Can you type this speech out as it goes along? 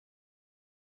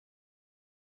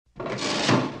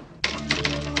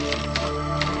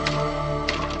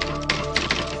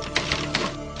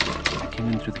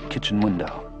kitchen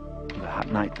window. It was a hot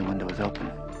night, the window was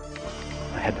open.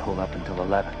 I had to hold up until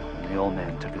 11 when the old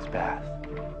man took his bath.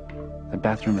 The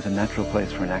bathroom is a natural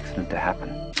place for an accident to happen.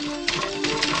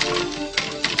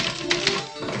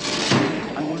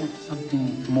 I wanted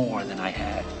something more than I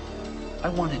had. I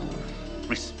wanted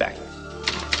respect.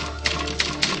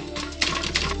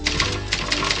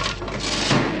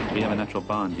 We have a natural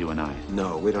bond, you and I.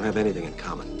 No, we don't have anything in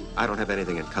common. I don't have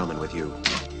anything in common with you.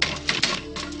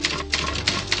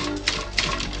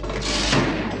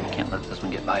 Can't let this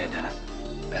one get by you, Dennis.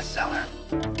 Bestseller.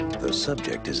 The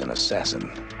subject is an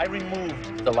assassin. I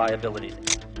removed the liabilities,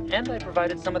 and I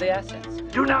provided some of the assets.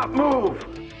 Do not move!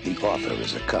 The author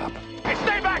is a cop. Hey,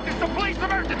 stay back! It's a police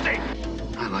emergency!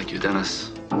 I like you, Dennis.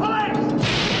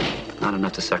 Police! Not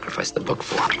enough to sacrifice the book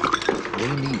for.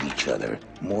 They need each other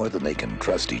more than they can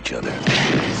trust each other.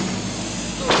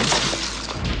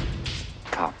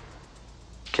 Cop.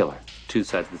 Killer. Two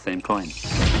sides of the same coin.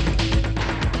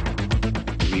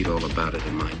 Read all about it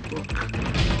in my book.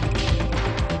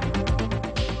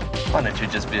 Why don't you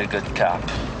just be a good cop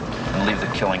and leave the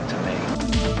killing to me?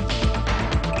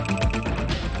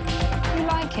 You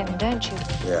like him, don't you?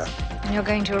 Yeah. And you're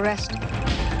going to arrest him.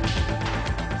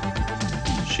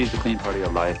 She's the clean part of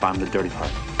your life, I'm the dirty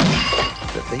part.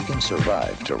 If they can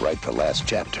survive to write the last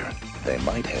chapter, they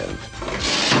might have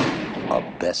a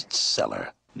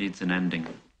bestseller. Needs an ending.